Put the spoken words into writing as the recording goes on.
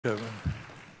Kevin.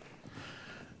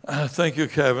 Thank you,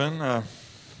 Kevin.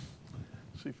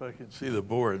 See if I can see the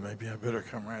board. Maybe I better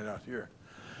come right out here.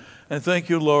 And thank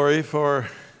you, Lori, for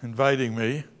inviting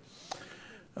me.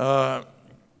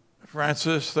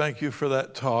 Francis, thank you for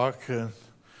that talk. And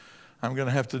I'm going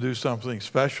to have to do something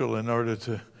special in order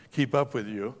to keep up with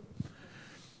you.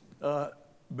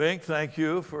 Bink, thank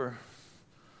you for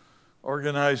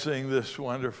organizing this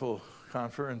wonderful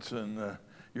conference and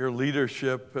your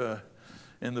leadership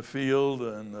in the field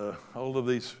and all of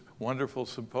these wonderful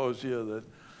symposia that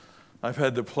I've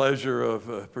had the pleasure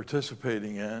of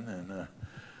participating in,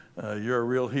 and you're a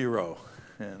real hero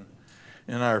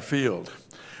in our field.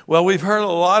 Well, we've heard a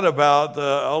lot about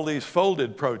all these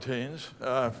folded proteins,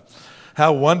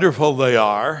 how wonderful they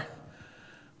are,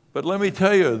 but let me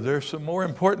tell you, there's some more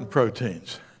important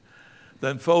proteins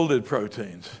than folded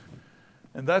proteins.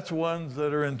 And that's ones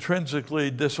that are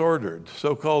intrinsically disordered,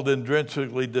 so-called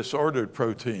intrinsically disordered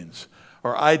proteins,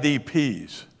 or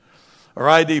IDPs, or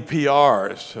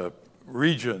IDPRs,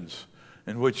 regions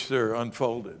in which they're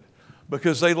unfolded,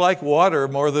 because they like water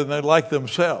more than they like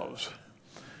themselves.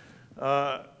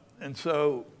 And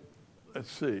so, let's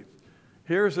see.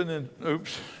 Here's an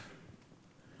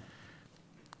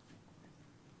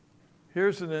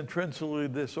intrinsically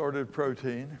disordered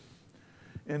protein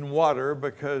in water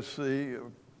because the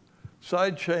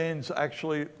side chains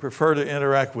actually prefer to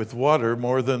interact with water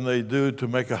more than they do to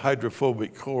make a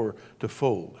hydrophobic core to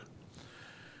fold.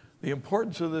 The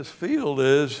importance of this field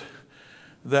is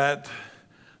that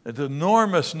an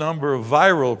enormous number of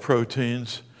viral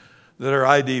proteins that are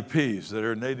IDPs, that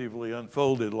are natively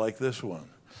unfolded like this one.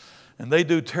 And they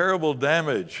do terrible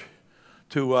damage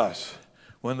to us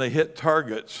when they hit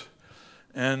targets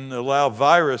and allow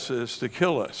viruses to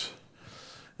kill us.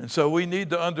 And so we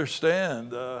need to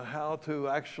understand how to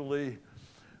actually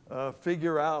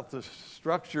figure out the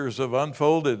structures of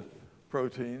unfolded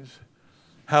proteins,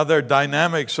 how their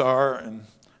dynamics are, and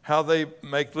how they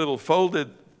make little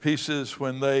folded pieces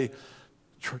when they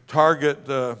target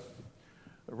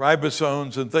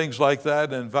ribosomes and things like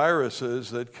that and viruses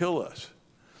that kill us.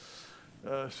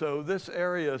 So this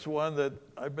area is one that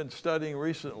I've been studying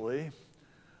recently.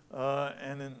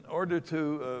 And in order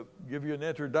to give you an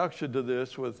introduction to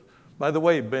this by the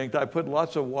way, Bink, I put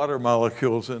lots of water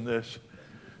molecules in this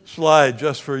slide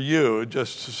just for you,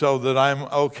 just so that I'm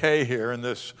okay here in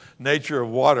this nature of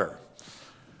water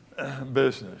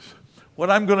business. What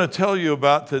I'm going to tell you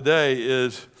about today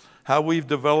is how we've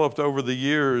developed over the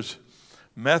years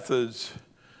methods,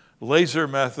 laser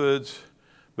methods,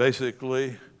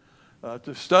 basically,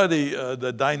 to study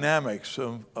the dynamics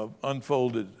of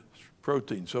unfolded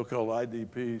proteins, so-called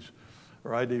IDPs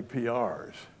or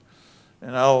IDPRs.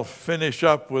 And I'll finish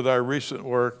up with our recent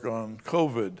work on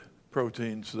COVID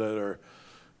proteins that are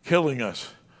killing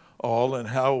us all and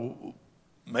how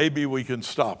maybe we can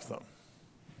stop them.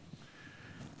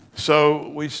 So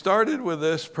we started with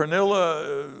this.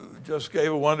 Pernilla just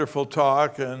gave a wonderful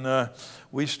talk, and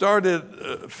we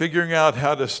started figuring out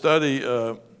how to study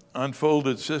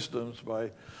unfolded systems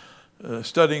by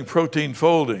studying protein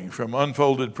folding, from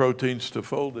unfolded proteins to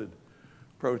folded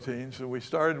proteins, and we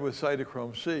started with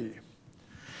cytochrome C.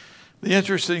 The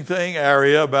interesting thing,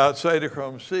 area, about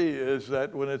cytochrome C is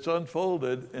that when it's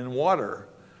unfolded in water,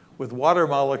 with water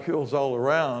molecules all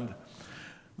around,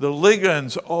 the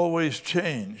ligands always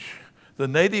change. The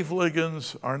native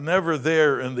ligands are never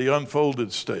there in the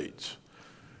unfolded states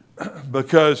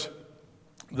because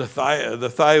the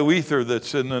thioether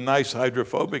that's in a nice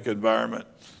hydrophobic environment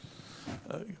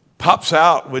pops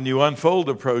out when you unfold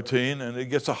a protein, and it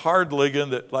gets a hard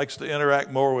ligand that likes to interact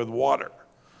more with water.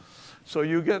 So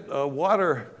you get a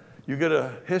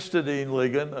histidine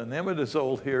ligand, an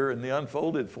imidazole here in the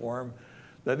unfolded form,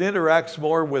 that interacts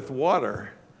more with water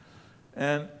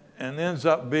and ends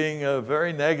up being a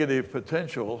very negative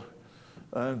potential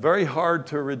and very hard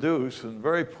to reduce and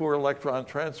very poor electron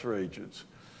transfer agents.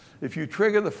 If you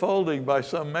trigger the folding by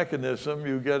some mechanism,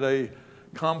 you get a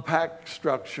compact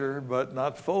structure, but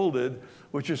not folded,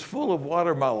 which is full of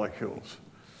water molecules.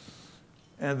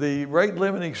 And the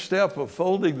rate-limiting step of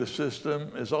folding the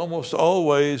system is almost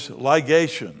always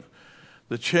ligation,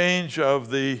 the change of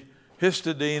the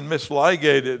histidine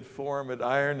misligated form at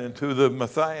iron into the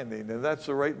methionine, and that's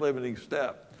the rate-limiting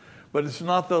step. But it's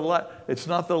not the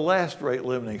last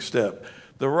rate-limiting step.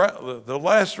 The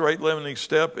last rate-limiting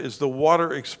step is the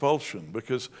water expulsion,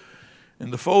 because in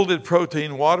the folded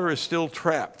protein, water is still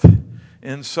trapped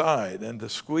inside, and to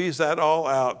squeeze that all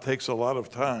out takes a lot of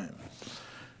time.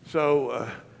 So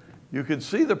you can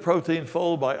see the protein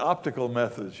fold by optical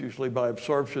methods, usually by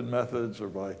absorption methods or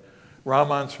by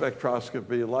Raman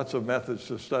spectroscopy, lots of methods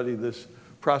to study this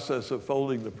process of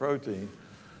folding the protein,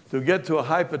 to get to a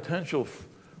high potential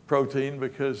protein,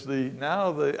 because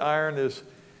now the iron is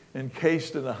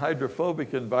encased in a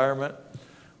hydrophobic environment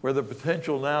where the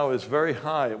potential now is very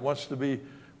high. It wants to be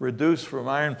reduced from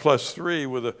iron +3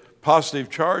 with a positive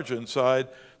charge inside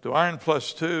to iron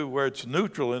 +2 where it's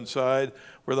neutral inside,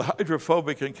 where the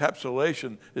hydrophobic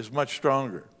encapsulation is much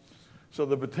stronger. So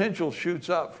the potential shoots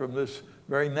up from this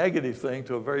very negative thing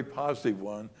to a very positive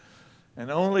one. And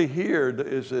only here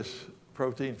is this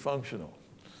protein functional.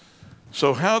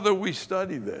 So how do we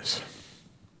study this?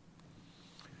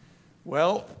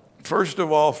 Well, first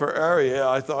of all, for Arya,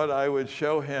 I thought I would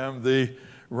show him the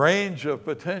range of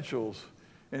potentials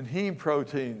in heme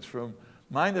proteins from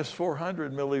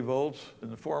 -400 millivolts in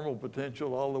the formal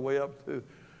potential all the way up to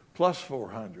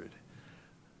 +400.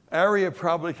 Arya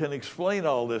probably can explain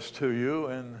all this to you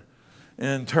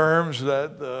in terms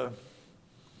that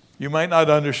you might not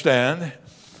understand,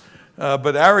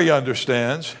 but Arya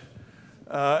understands.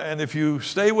 And if you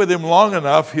stay with him long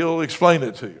enough, he'll explain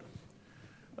it to you.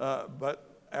 But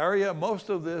Arya, most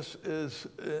of this is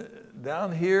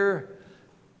down here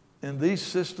in these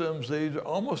systems. They're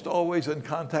almost always in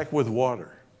contact with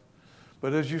water.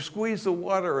 But as you squeeze the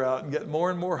water out and get more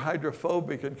and more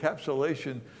hydrophobic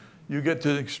encapsulation, you get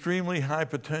to extremely high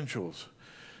potentials.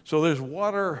 So there's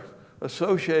water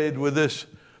associated with this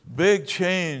big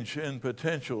change in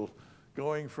potential,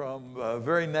 going from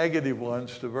very negative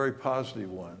ones to very positive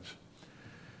ones.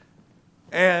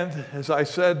 And as I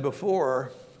said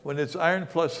before, when it's iron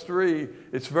 +3,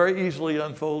 it's very easily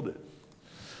unfolded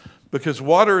because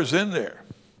water is in there.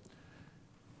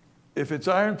 If it's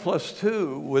iron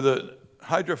 +2 with a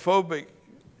hydrophobic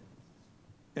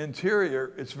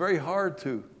interior, it's very hard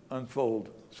to unfold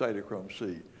cytochrome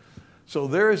C. So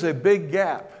there is a big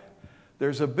gap.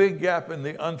 There's a big gap in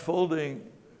the unfolding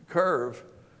curve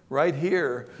right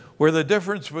here, where the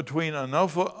difference between an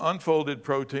unfolded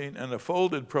protein and a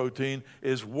folded protein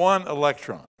is 1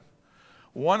 electron.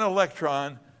 1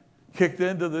 electron kicked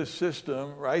into this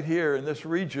system right here in this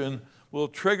region will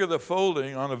trigger the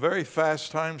folding on a very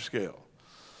fast time scale.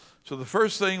 So the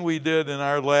first thing we did in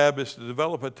our lab is to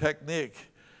develop a technique,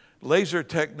 laser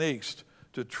techniques,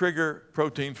 to trigger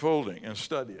protein folding and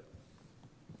study it.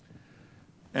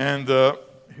 And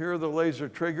here are the laser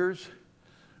triggers.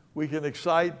 We can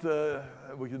excite,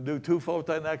 we can do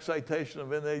 2-photon excitation of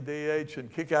NADH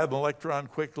and kick out an electron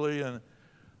quickly and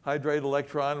hydrate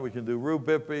electron. We can do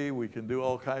Ru-Bippy. We can do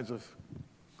all kinds of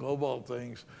cobalt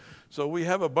things. So we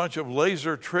have a bunch of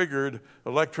laser-triggered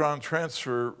electron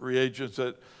transfer reagents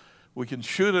that we can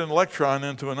shoot an electron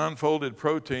into an unfolded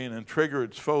protein and trigger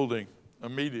its folding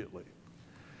immediately.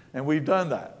 And we've done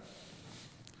that.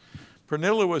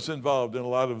 Pernilla was involved in a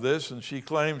lot of this, and she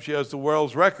claims she has the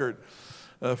world's record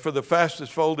for the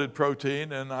fastest folded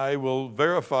protein, and I will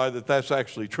verify that that's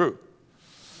actually true.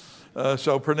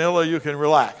 So Pernilla, you can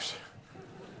relax.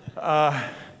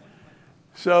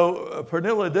 So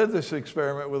Pernilla did this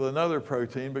experiment with another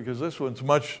protein because this one's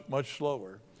much, much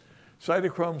slower.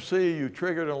 Cytochrome C, you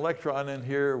triggered an electron in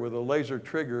here with a laser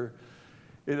trigger.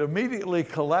 It immediately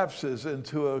collapses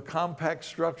into a compact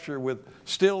structure with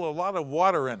still a lot of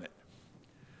water in it.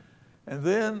 And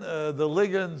then the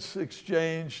ligands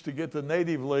exchange to get the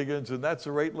native ligands, and that's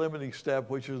a rate-limiting step,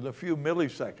 which is in a few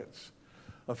milliseconds.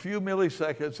 A few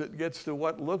milliseconds, it gets to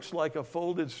what looks like a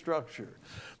folded structure.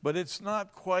 But it's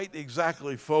not quite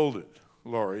exactly folded,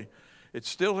 Laurie. It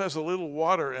still has a little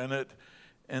water in it,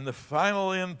 and the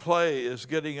final in play is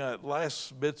getting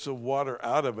last bits of water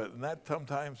out of it, and that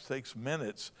sometimes takes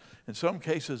minutes, in some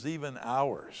cases even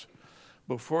hours,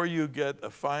 before you get a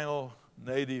final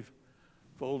native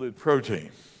folded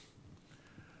protein.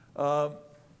 A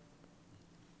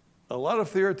lot of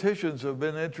theoreticians have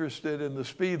been interested in the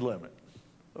speed limit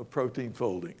of protein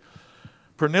folding.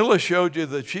 Pernilla showed you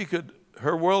that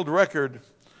her world record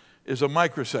is a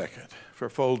microsecond for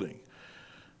folding.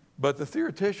 But the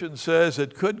theoretician says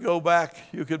it could go back,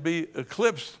 you could be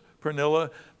eclipsed, Pernilla,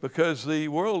 because the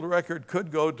world record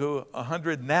could go to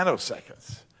 100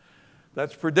 nanoseconds.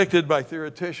 That's predicted by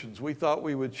theoreticians. We thought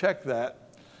we would check that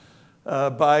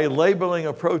by labeling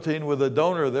a protein with a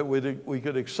donor that we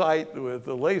could excite with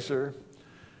a laser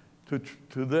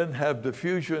to then have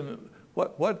diffusion.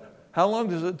 How long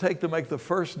does it take to make the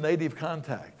first native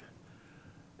contact?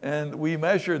 And we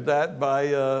measured that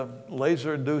by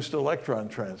laser-induced electron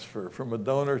transfer from a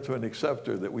donor to an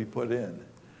acceptor that we put in.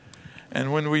 And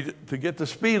to get the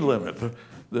speed limit,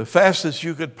 the fastest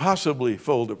you could possibly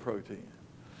fold a protein.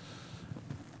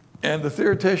 And the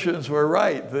theoreticians were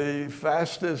right. The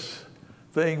fastest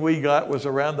thing we got was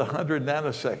around 100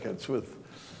 nanoseconds with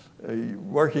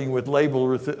working with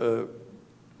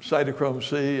cytochrome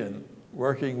C and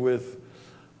working with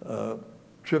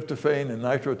tryptophan and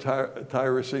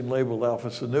nitrotyrosine labeled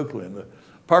alpha-synuclein, the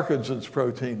Parkinson's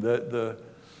protein that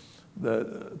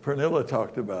Pernilla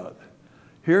talked about.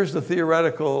 Here's the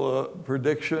theoretical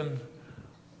prediction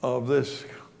of this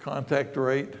contact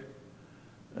rate,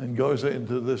 and goes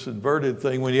into this inverted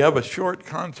thing. When you have a short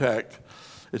contact,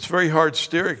 it's very hard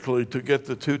sterically to get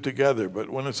the two together, but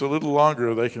when it's a little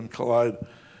longer, they can collide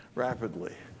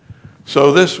rapidly.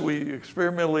 So this, we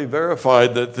experimentally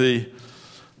verified that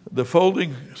the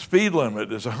folding speed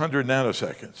limit is 100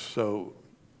 nanoseconds. So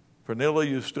Pernilla,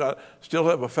 you still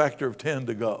have a factor of 10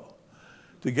 to go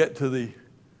to get to the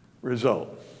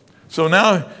result. So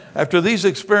now, after these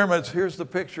experiments, here's the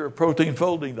picture of protein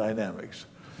folding dynamics.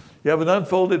 You have an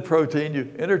unfolded protein, you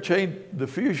interchain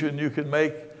diffusion you can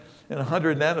make in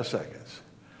 100 nanoseconds.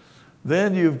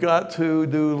 Then you've got to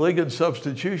do ligand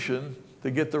substitution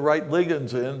to get the right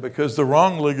ligands in, because the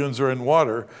wrong ligands are in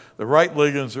water, the right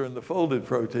ligands are in the folded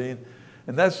protein,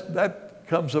 and that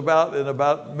comes about in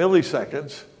about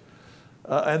milliseconds.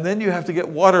 And then you have to get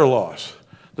water loss.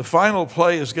 The final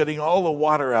play is getting all the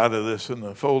water out of this in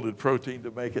the folded protein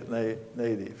to make it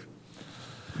native.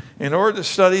 In order to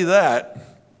study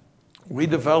that, we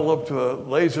developed a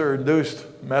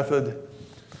laser-induced method.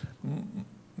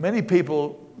 Many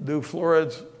people do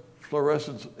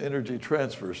fluorescence energy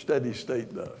transfer, steady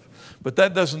state does. But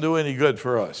that doesn't do any good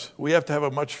for us. We have to have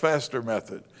a much faster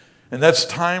method, and that's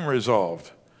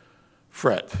time-resolved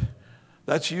FRET.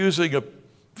 That's using a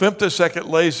femtosecond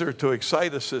laser to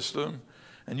excite a system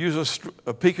and use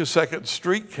a picosecond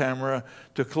streak camera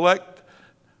to collect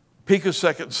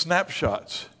picosecond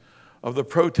snapshots of the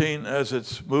protein as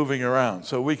it's moving around.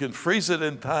 So we can freeze it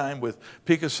in time with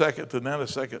picosecond to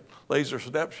nanosecond laser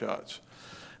snapshots.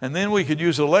 And then we could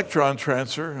use electron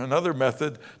transfer, another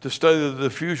method, to study the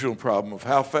diffusion problem of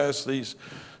how fast these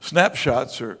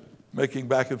snapshots are making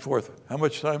back and forth. How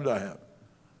much time do I have?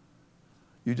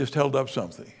 You just held up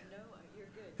something. No, you're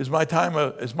good. Is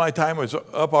my time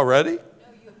up already? No, you have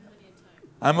plenty of time.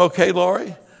 I'm okay, Lori?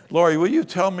 Yes. Lori, will you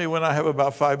tell me when I have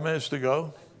about 5 minutes to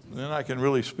go? Then I can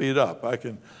really speed up. I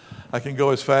can go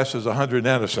as fast as 100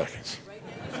 nanoseconds.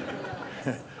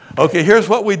 Okay, here's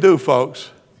what we do,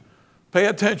 folks. Pay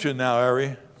attention now,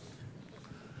 Ari.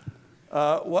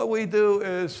 What we do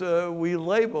is we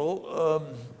label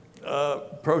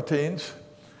proteins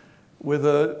with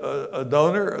a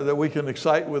donor that we can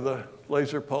excite with a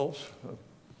laser pulse, a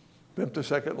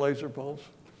femtosecond laser pulse.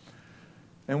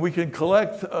 And we can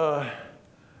collect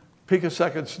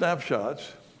picosecond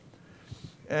snapshots.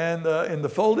 And in the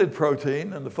folded protein,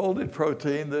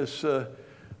 this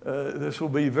will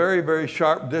be very, very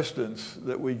sharp distance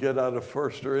that we get out of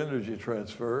Forster energy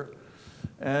transfer,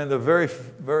 and a very,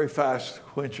 very fast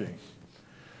quenching.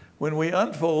 When we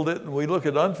unfold it and we look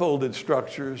at unfolded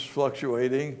structures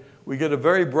fluctuating, we get a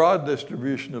very broad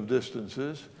distribution of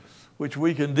distances, which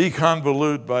we can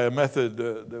deconvolute by a method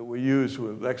that we use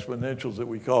with exponentials that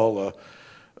we call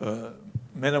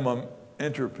minimum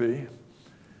entropy.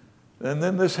 And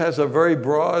then this has a very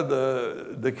broad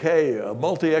decay, a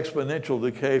multi-exponential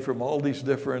decay from all these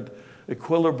different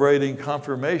equilibrating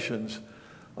conformations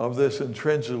of this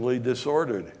intrinsically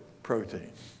disordered protein.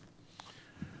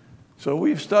 So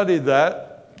we've studied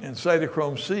that in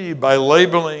cytochrome C by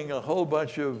labeling a whole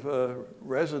bunch of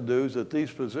residues at these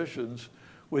positions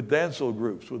with Dancel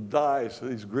groups, with dyes,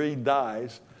 these green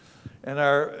dyes. And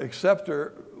our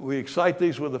acceptor, we excite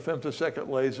these with a femtosecond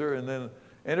laser, and then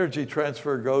energy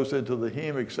transfer goes into the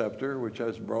heme acceptor, which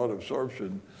has broad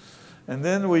absorption. And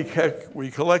then we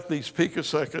collect these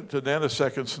picosecond to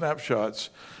nanosecond snapshots,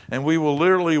 and we will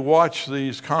literally watch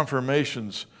these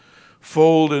conformations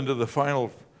fold into the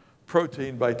final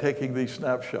protein by taking these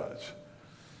snapshots.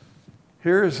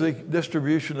 Here is the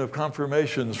distribution of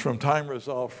conformations from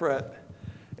time-resolved FRET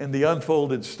in the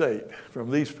unfolded state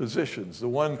from these positions. The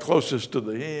one closest to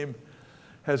the heme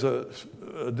has a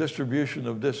distribution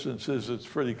of distances that's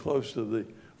pretty close to the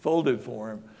folded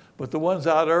form, but the ones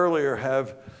out earlier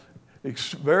have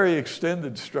very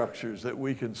extended structures that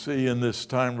we can see in this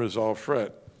time-resolved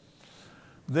FRET.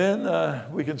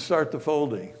 Then we can start the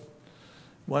folding.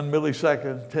 1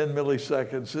 millisecond, 10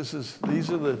 milliseconds.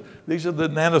 These are the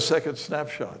nanosecond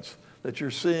snapshots that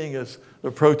you're seeing as the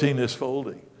protein is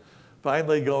folding.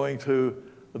 Finally going to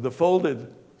the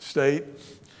folded state,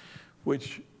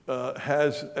 which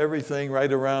has everything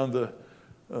right around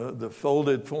the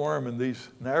folded form and these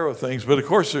narrow things. But of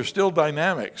course, there's still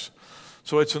dynamics.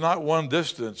 So it's not one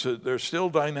distance. There's still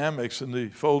dynamics in the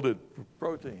folded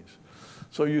proteins.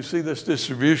 So you see this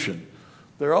distribution.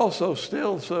 There are also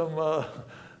still some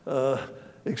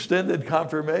extended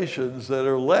conformations that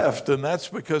are left, and that's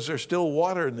because there's still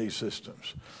water in these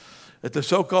systems. At the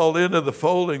so-called end of the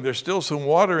folding, there's still some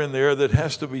water in there that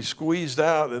has to be squeezed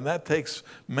out, and that takes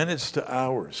minutes to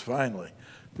hours, finally,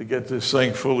 to get this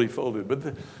thing fully folded.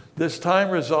 But this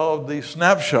time-resolved, these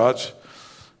snapshots,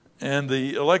 and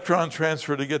the electron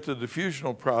transfer to get the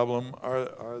diffusional problem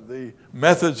are the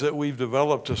methods that we've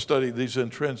developed to study these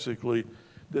intrinsically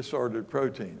disordered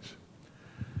proteins.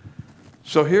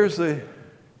 So here's the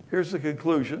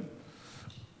conclusion.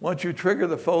 Once you trigger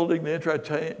the folding, the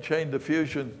intra-chain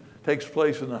diffusion takes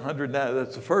place in 100 nanoseconds.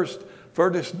 That's the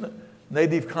first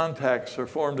native contacts are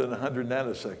formed in 100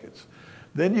 nanoseconds.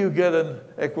 Then you get an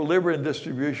equilibrium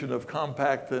distribution of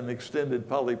compact and extended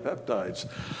polypeptides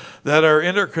that are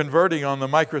interconverting on the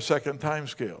microsecond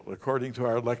timescale, according to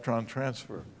our electron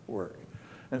transfer work.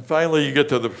 And finally, you get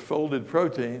to the folded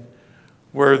protein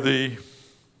where the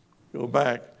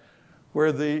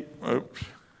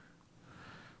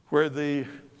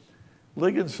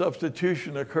ligand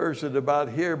substitution occurs at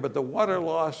about here, but the water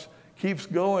loss keeps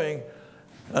going.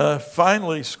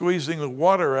 Finally, squeezing the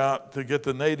water out to get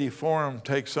the native form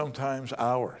takes sometimes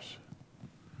hours.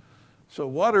 So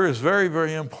water is very,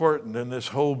 very important in this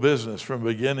whole business from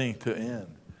beginning to end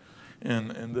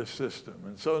in this system.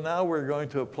 And so now we're going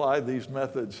to apply these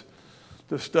methods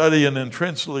to study an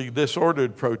intrinsically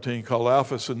disordered protein called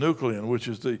alpha-synuclein, which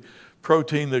is the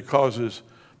protein that causes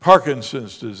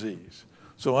Parkinson's disease.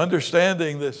 So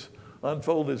understanding this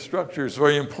unfolded structure is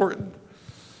very important.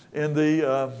 In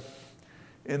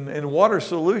water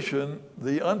solution,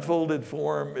 the unfolded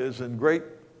form is in great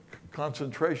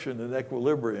concentration and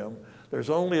equilibrium. There's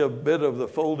only a bit of the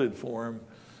folded form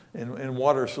in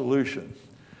water solution.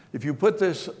 If you put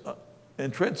this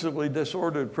intrinsically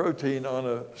disordered protein on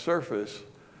a surface,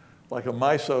 like a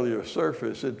micellar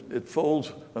surface, it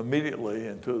folds immediately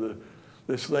into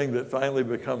this thing that finally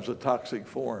becomes a toxic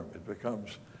form. It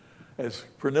becomes, as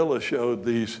Pernilla showed,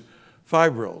 these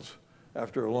fibrils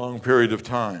after a long period of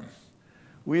time.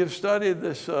 We have studied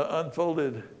this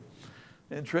unfolded,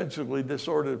 intrinsically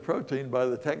disordered protein by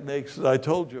the techniques that I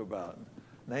told you about,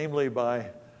 namely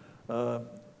by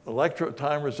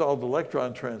time-resolved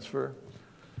electron transfer.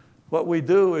 What we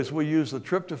do is we use the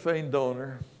tryptophan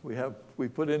donor. We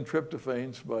put in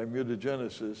tryptophanes by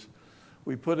mutagenesis.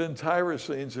 We put in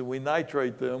tyrosines and we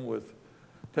nitrate them with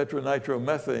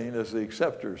tetranitromethane as the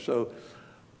acceptor. So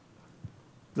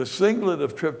the singlet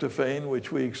of tryptophan,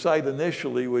 which we excite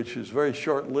initially, which is very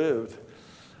short-lived,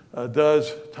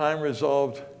 does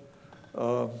time-resolved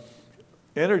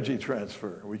energy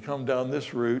transfer. We come down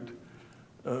this route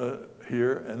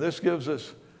here, and this gives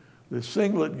us, the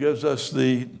singlet gives us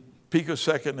the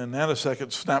picosecond and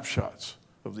nanosecond snapshots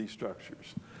of these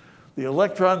structures. The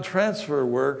electron transfer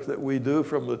work that we do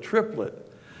from the triplet,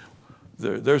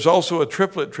 there's also a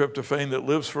triplet tryptophan that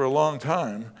lives for a long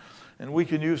time, and we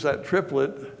can use that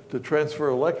triplet to transfer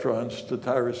electrons to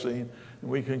tyrosine,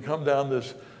 and we can come down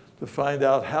this to find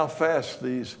out how fast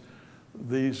these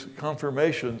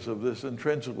conformations of this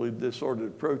intrinsically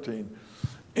disordered protein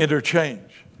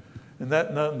interchange. And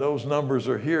those numbers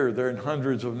are here. They're in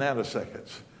hundreds of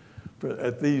nanoseconds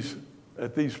at these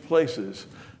places,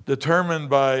 determined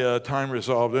by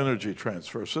time-resolved energy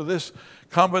transfer. So this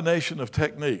combination of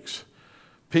techniques,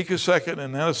 picosecond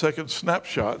and nanosecond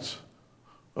snapshots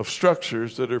of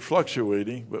structures that are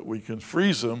fluctuating, but we can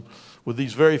freeze them with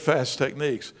these very fast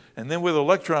techniques. And then with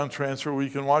electron transfer, we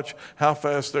can watch how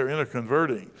fast they're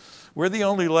interconverting. We're the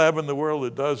only lab in the world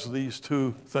that does these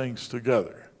two things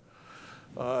together,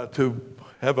 to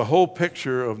have a whole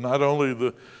picture of not only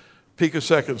the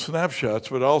picosecond snapshots,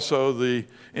 but also the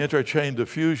interchain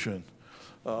diffusion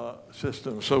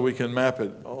system, so we can map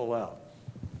it all out.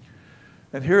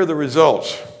 And here are the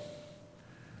results.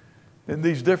 In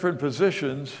these different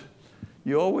positions,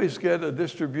 you always get a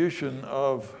distribution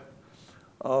of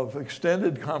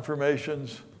extended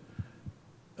conformations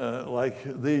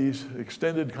like these,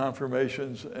 extended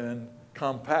conformations and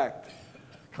compact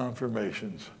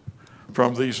conformations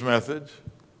from these methods.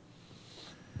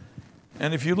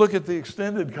 And if you look at the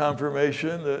extended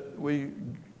conformation that we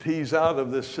tease out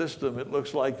of this system, it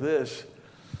looks like this.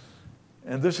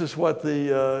 And this is what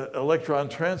the electron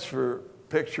transfer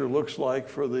picture looks like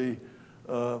for the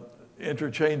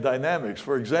interchain dynamics.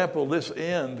 For example, this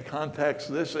end contacts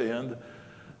this end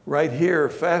right here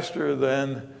faster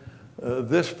than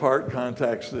this part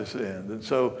contacts this end. And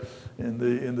so in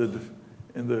the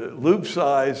loop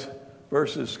size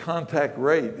versus contact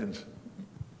rate, and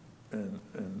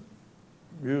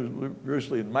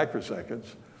usually in microseconds,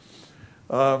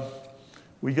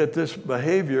 we get this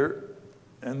behavior,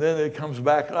 and then it comes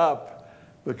back up.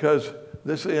 because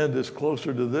this end is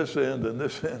closer to this end and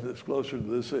this end is closer to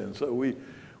this end. So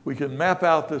we can map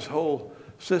out this whole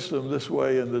system this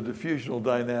way in the diffusional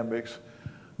dynamics.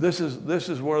 This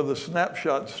is one of the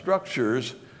snapshot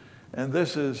structures, and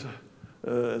this is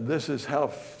how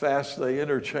fast they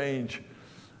interchange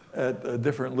at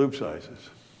different loop sizes.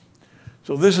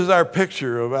 So this is our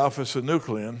picture of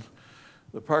alpha-synuclein,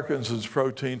 the Parkinson's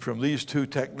protein, from these two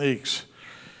techniques.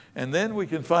 And then we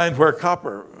can find where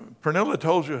copper, Pernilla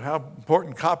told you how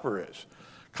important copper is.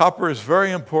 Copper is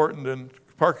very important in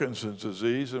Parkinson's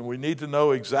disease, and we need to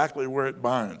know exactly where it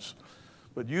binds.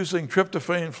 But using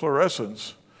tryptophan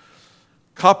fluorescence,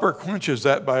 copper quenches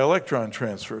that by electron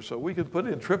transfer. So we can put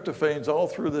in tryptophans all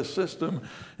through this system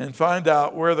and find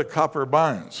out where the copper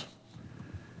binds.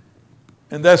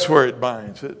 And that's where it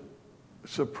binds.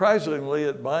 Surprisingly,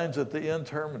 it binds at the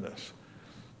N-terminus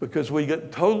because we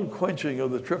get total quenching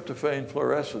of the tryptophan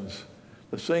fluorescence,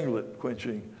 the singlet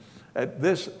quenching, at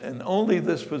this and only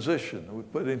this position. We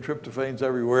put in tryptophans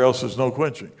everywhere else, there's no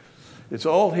quenching. It's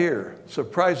all here,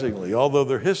 surprisingly. Although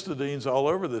there are histidines all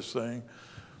over this thing,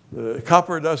 the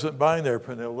copper doesn't bind there,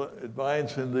 Pernilla. It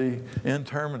binds in the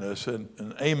N-terminus and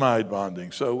amide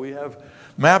bonding. So we have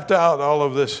mapped out all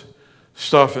of this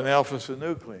stuff in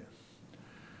alpha-synuclein.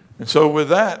 And so with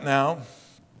that now,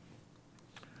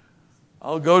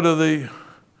 I'll go to the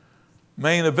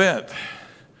main event,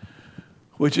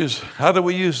 which is how do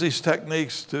we use these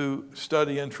techniques to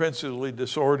study intrinsically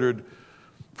disordered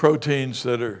proteins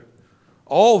that are,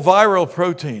 all viral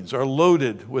proteins are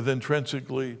loaded with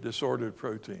intrinsically disordered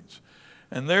proteins.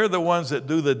 And they're the ones that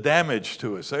do the damage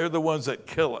to us. They're the ones that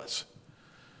kill us.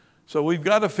 So we've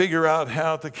got to figure out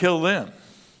how to kill them.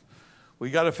 We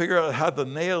got to figure out how to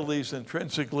nail these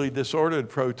intrinsically disordered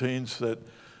proteins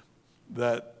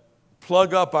that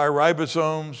plug up our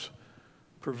ribosomes,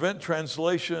 prevent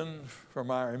translation from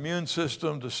our immune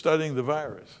system to studying the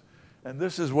virus. And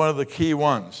this is one of the key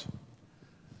ones.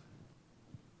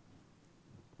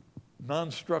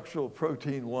 Non-structural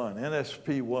protein 1,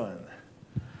 NSP1.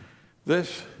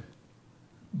 This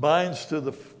binds to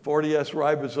the 40S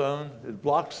ribosome. It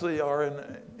blocks the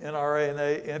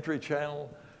nRNA entry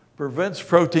channel, prevents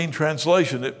protein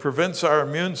translation. It prevents our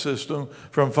immune system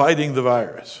from fighting the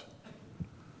virus.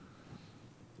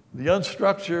 The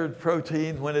unstructured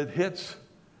protein, when it hits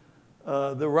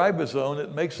the ribosome,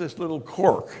 it makes this little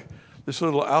cork, this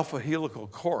little alpha helical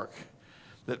cork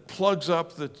that plugs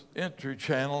up the entry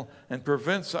channel and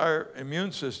prevents our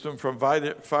immune system from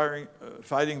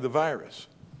fighting the virus.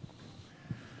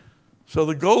 So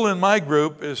the goal in my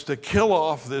group is to kill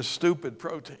off this stupid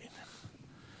protein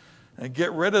and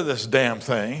get rid of this damn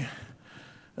thing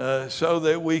so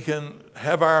that we can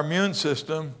have our immune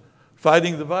system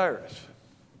fighting the virus.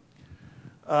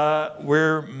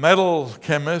 We're metal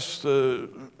chemists.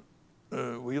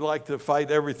 We like to fight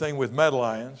everything with metal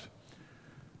ions.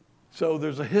 So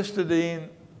there's a histidine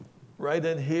right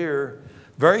in here,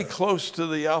 very close to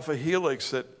the alpha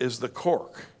helix that is the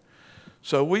cork.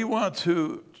 So we want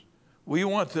to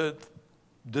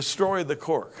destroy the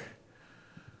cork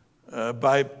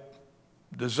by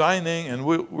designing, and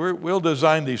we'll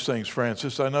design these things,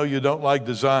 Francis. I know you don't like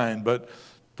design, but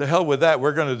to hell with that,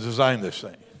 we're going to design this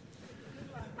thing.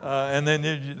 And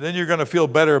then you're going to feel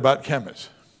better about chemists.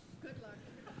 Good luck.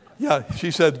 Yeah, she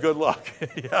said good luck.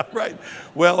 Yeah, right.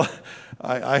 Well,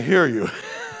 I hear you.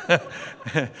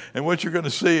 And what you're going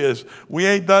to see is we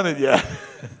ain't done it yet,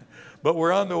 but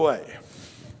we're on the way.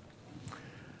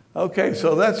 Okay,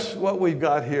 so that's what we've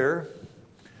got here.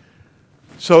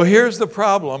 So here's the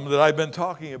problem that I've been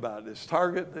talking about, is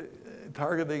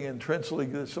targeting intrinsically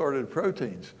disordered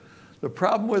proteins. The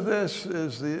problem with this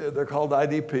is they're called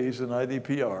IDPs and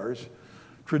IDPRs.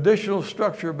 Traditional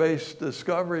structure-based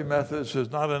discovery methods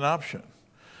is not an option.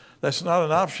 That's not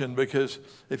an option because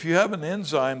if you have an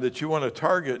enzyme that you want to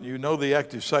target and you know the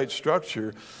active site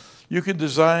structure, you can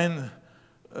design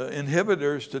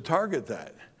inhibitors to target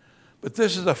that. But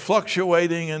this is a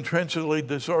fluctuating, intrinsically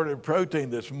disordered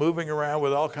protein that's moving around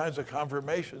with all kinds of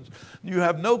conformations. You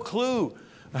have no clue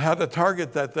how to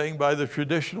target that thing by the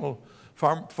traditional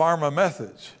pharma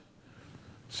methods.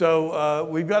 So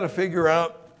we've got to figure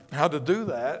out how to do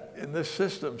that in this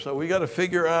system. So we got to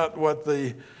figure out what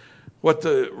the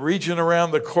region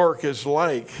around the cork is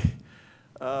like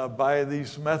by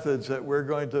these methods that we're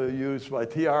going to use by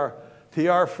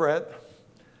TR-FRET.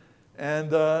 And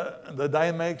the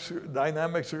dynamics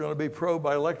are going to be probed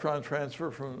by electron transfer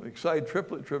from excited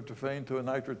triplet tryptophan to a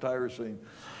nitrotyrosine,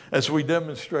 as we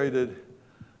demonstrated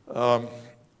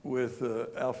with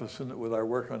our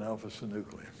work on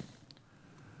alpha-synuclein.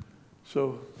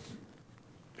 So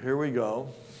here we go.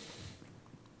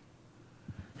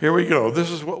 Here we go.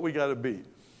 This is what we got to beat.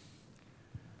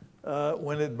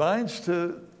 When it binds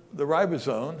to the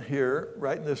ribosome here,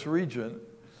 right in this region,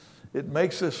 it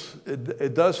makes this,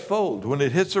 it does fold. When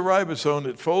it hits the ribosome,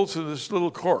 it folds to this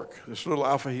little cork, this little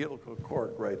alpha helical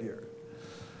cork right here.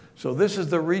 So this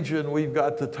is the region we've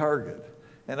got to target.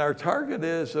 And our target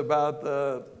is about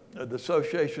a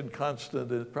dissociation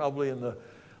constant is probably in the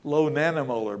low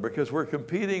nanomolar, because we're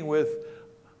competing with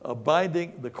a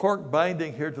binding, the cork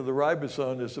binding here to the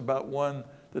ribosome is about 1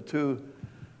 to 2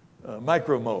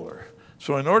 micromolar.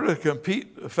 So in order to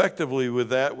compete effectively with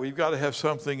that, we've got to have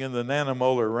something in the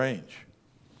nanomolar range.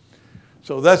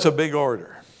 So that's a big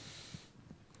order.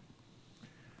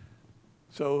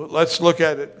 So let's look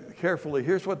at it carefully.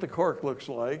 Here's what the cork looks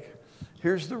like.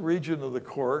 Here's the region of the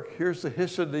cork. Here's the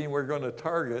histidine we're going to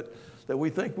target, that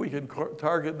we think we can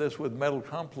target this with metal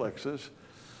complexes.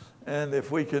 And if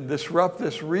we can disrupt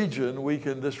this region, we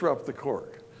can disrupt the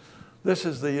cork. This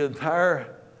is the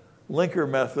entire linker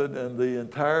method and the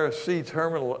entire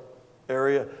C-terminal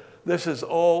area. This is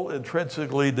all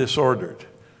intrinsically disordered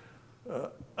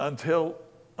until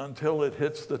it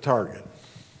hits the target.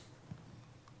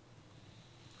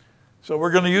 So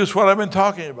we're going to use what I've been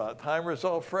talking about,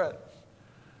 time-resolved fret.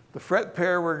 The fret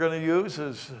pair we're going to use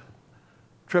is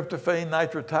tryptophan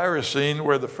nitrotyrosine,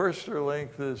 where the Forster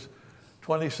length is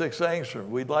 26 angstrom.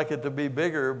 We'd like it to be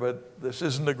bigger, but this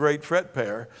isn't a great fret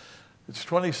pair. It's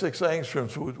 26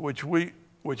 angstroms,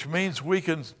 which means we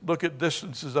can look at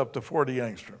distances up to 40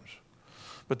 angstroms.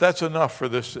 But that's enough for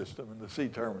this system in the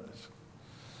C-terminus.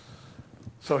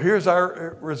 So here's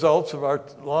our results of our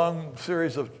long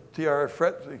series of TRF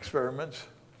fret experiments.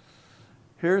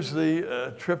 Here's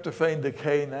the tryptophan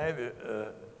decay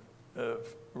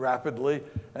rapidly,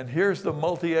 and here's the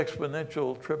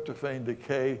multi-exponential tryptophan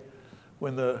decay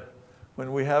when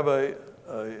we have a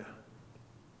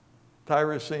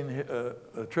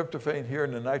tryptophan here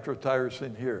and a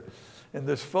nitrotyrosine here. In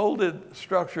this folded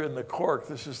structure in the cork,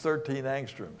 this is 13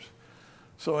 angstroms.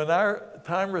 So in our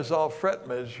time-resolved fret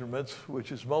measurements,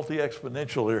 which is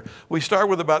multi-exponential here, we start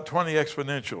with about 20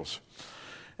 exponentials.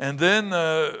 And then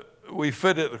we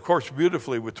fit it, of course,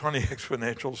 beautifully with 20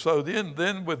 exponentials. So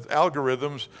then with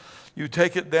algorithms, you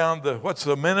take it down to what's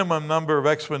the minimum number of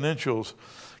exponentials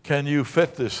can you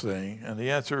fit this thing? And the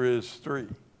answer is 3.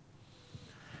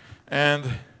 And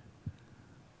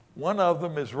one of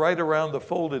them is right around the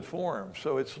folded form.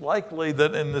 So it's likely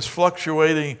that in this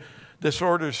fluctuating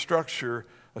disordered structure,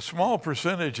 a small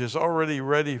percentage is already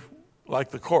ready like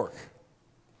the cork.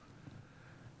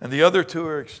 And the other 2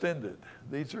 are extended.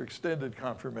 These are extended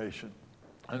conformation.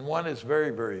 And one is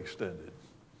very, very extended.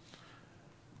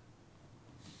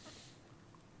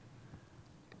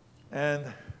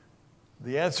 And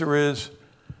the answer is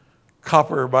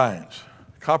copper binds.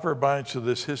 Copper binds to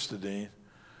this histidine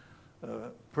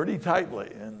pretty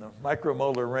tightly in the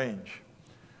micromolar range.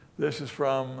 This is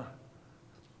from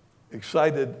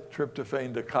excited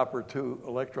tryptophan to copper-2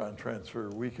 electron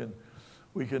transfer. We can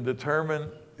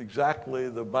determine exactly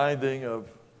the binding of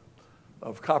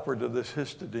copper to this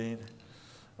histidine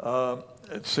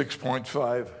at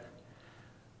 6.5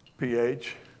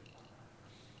 pH.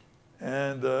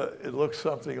 And it looks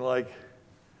something like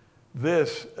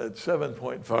this at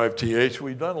 7.5 TH.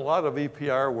 We've done a lot of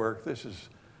EPR work. This is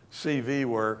CV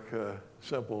work,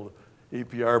 simple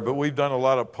EPR, but we've done a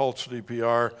lot of pulsed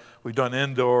EPR. We've done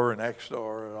indoor and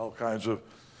XDOR and all kinds of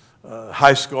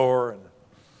high score and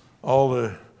all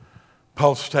the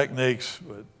pulse techniques.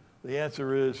 But the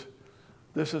answer is,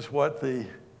 this is what the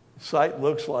site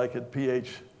looks like at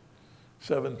pH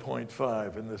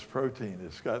 7.5 in this protein.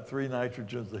 It's got 3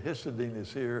 nitrogens. The histidine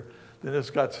is here. Then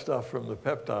it's got stuff from the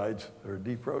peptides that are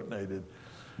deprotonated.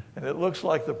 And it looks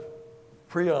like the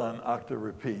prion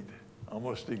octarepeat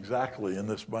almost exactly in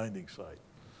this binding site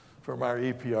from our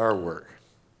EPR work.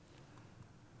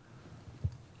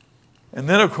 And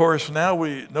then, of course, now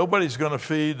nobody's going to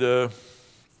feed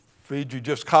you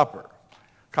just copper.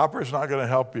 Copper is not going to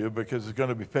help you because it's going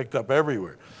to be picked up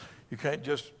everywhere. You can't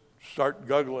just start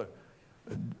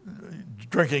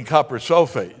drinking copper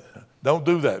sulfate. Don't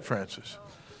do that, Francis.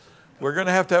 We're going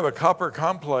to have a copper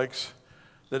complex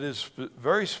that is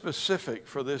very specific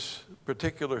for this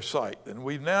particular site. And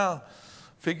we've now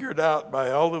figured out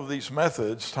by all of these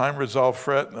methods, time-resolved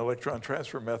fret and electron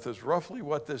transfer methods, roughly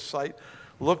what this site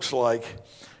looks like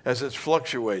as it's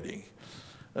fluctuating.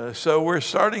 So we're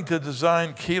starting to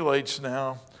design chelates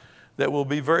now that will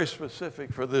be very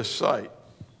specific for this site.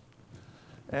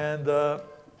 And the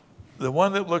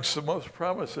one that looks the most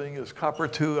promising is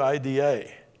copper-2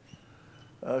 IDA.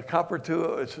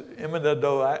 Copper-2, it's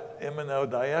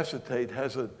imidodiacetate,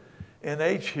 has an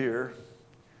NH here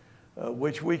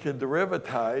which we can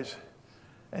derivatize,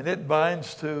 and it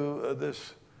binds to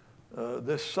this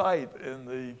site in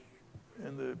the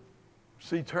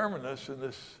C-terminus, in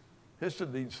this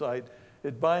histidine site.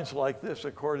 It binds like this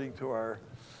according to our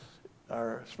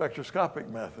spectroscopic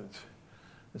methods.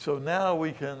 And so now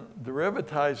we can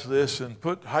derivatize this and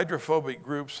put hydrophobic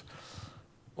groups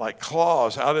like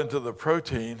claws out into the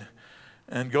protein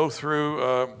and go through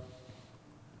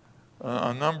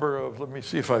a number of, let me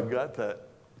see if I've got that.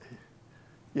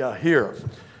 Yeah, here.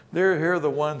 Here are the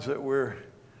ones that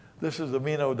this is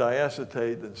amino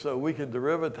diacetate, and so we can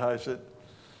derivatize it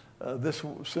this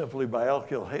simply by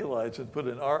alkyl halides and put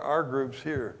in our groups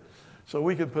here. So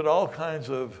we can put all kinds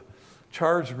of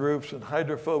charged groups and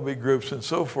hydrophobic groups and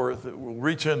so forth that will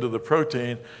reach into the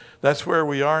protein. That's where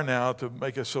we are now to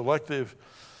make a selective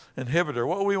inhibitor.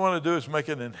 What we want to do is make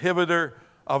an inhibitor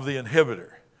of the inhibitor.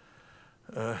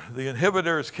 The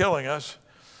inhibitor is killing us,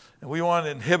 and we want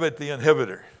to inhibit the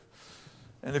inhibitor.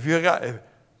 And if you got a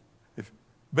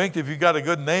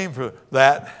good name for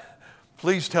that,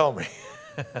 please tell me,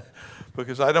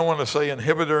 because I don't want to say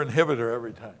inhibitor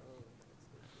every time.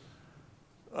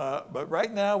 But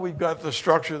right now we've got the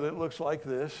structure that looks like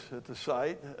this at the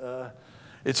site.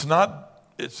 It's now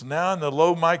in the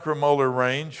low micromolar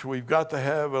range. We've got to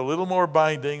have a little more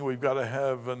binding. We've got to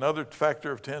have another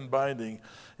factor of 10 binding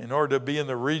in order to be in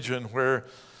the region where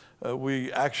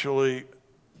we actually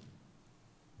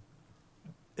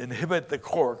inhibit the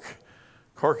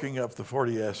corking up the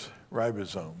 40S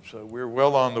ribosome. So we're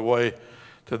well on the way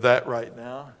to that right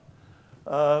now.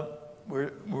 I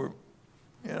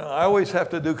always have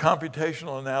to do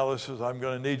computational analysis. I'm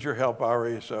going to need your help,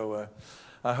 Ari, so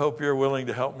I hope you're willing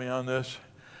to help me on this.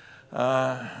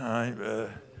 I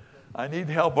need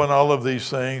help on all of these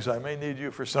things. I may need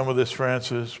you for some of this,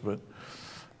 Frances, but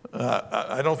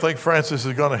I don't think Frances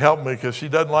is going to help me because she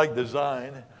doesn't like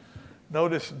design.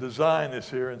 Notice design is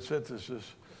here in synthesis.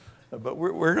 But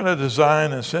we're going to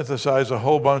design and synthesize a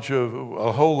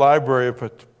whole library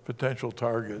of potential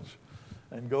targets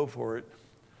and go for it.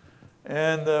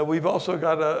 And we've also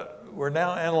we're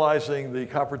now analyzing the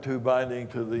copper-2 binding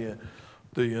to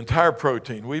the entire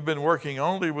protein. We've been working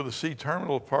only with the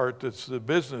C-terminal part, that's the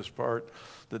business part,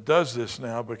 that does this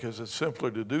now because it's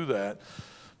simpler to do that.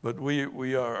 But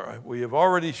we have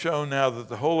already shown now that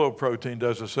the holoprotein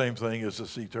does the same thing as the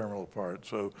C-terminal part.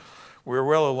 So we're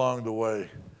well along the way.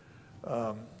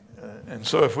 And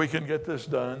so if we can get this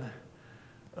done,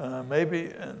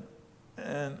 maybe,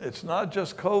 and it's not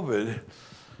just COVID,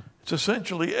 it's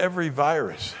essentially every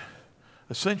virus.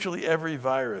 Essentially every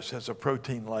virus has a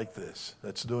protein like this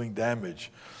that's doing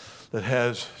damage.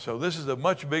 So this is a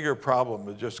much bigger problem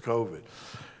than just COVID.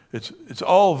 It's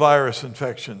all virus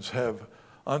infections have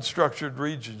unstructured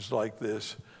regions like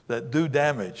this that do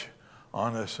damage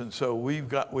on us. And so we've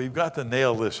got to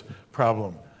nail this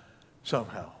problem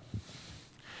somehow.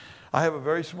 I have a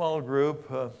very small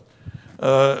group.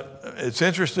 It's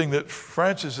interesting that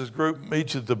Frances's group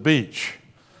meets at the beach.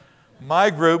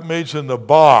 My group meets in the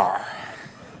bar.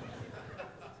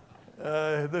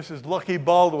 This is Lucky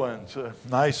Baldwin's, a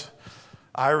nice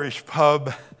Irish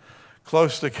pub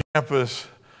close to campus.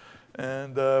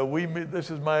 And this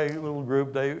is my little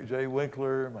group, Jay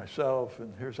Winkler, myself,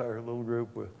 and here's our little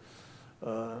group with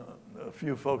a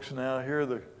few folks now.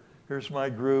 Here's my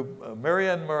group.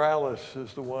 Marianne Morales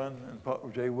is the one,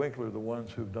 and Jay Winkler the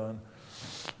ones who've done.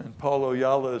 And Paul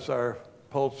Oyala is our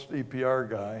pulse EPR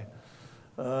guy.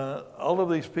 All of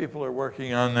these people are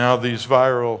working on now these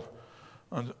viral,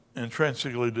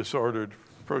 intrinsically disordered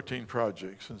protein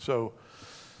projects. And so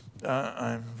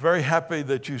I'm very happy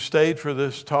that you stayed for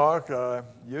this talk.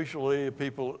 Usually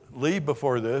people leave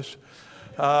before this,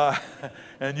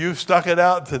 and you've stuck it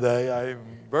out today.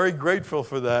 I'm very grateful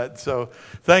for that. So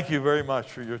thank you very much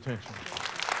for your attention.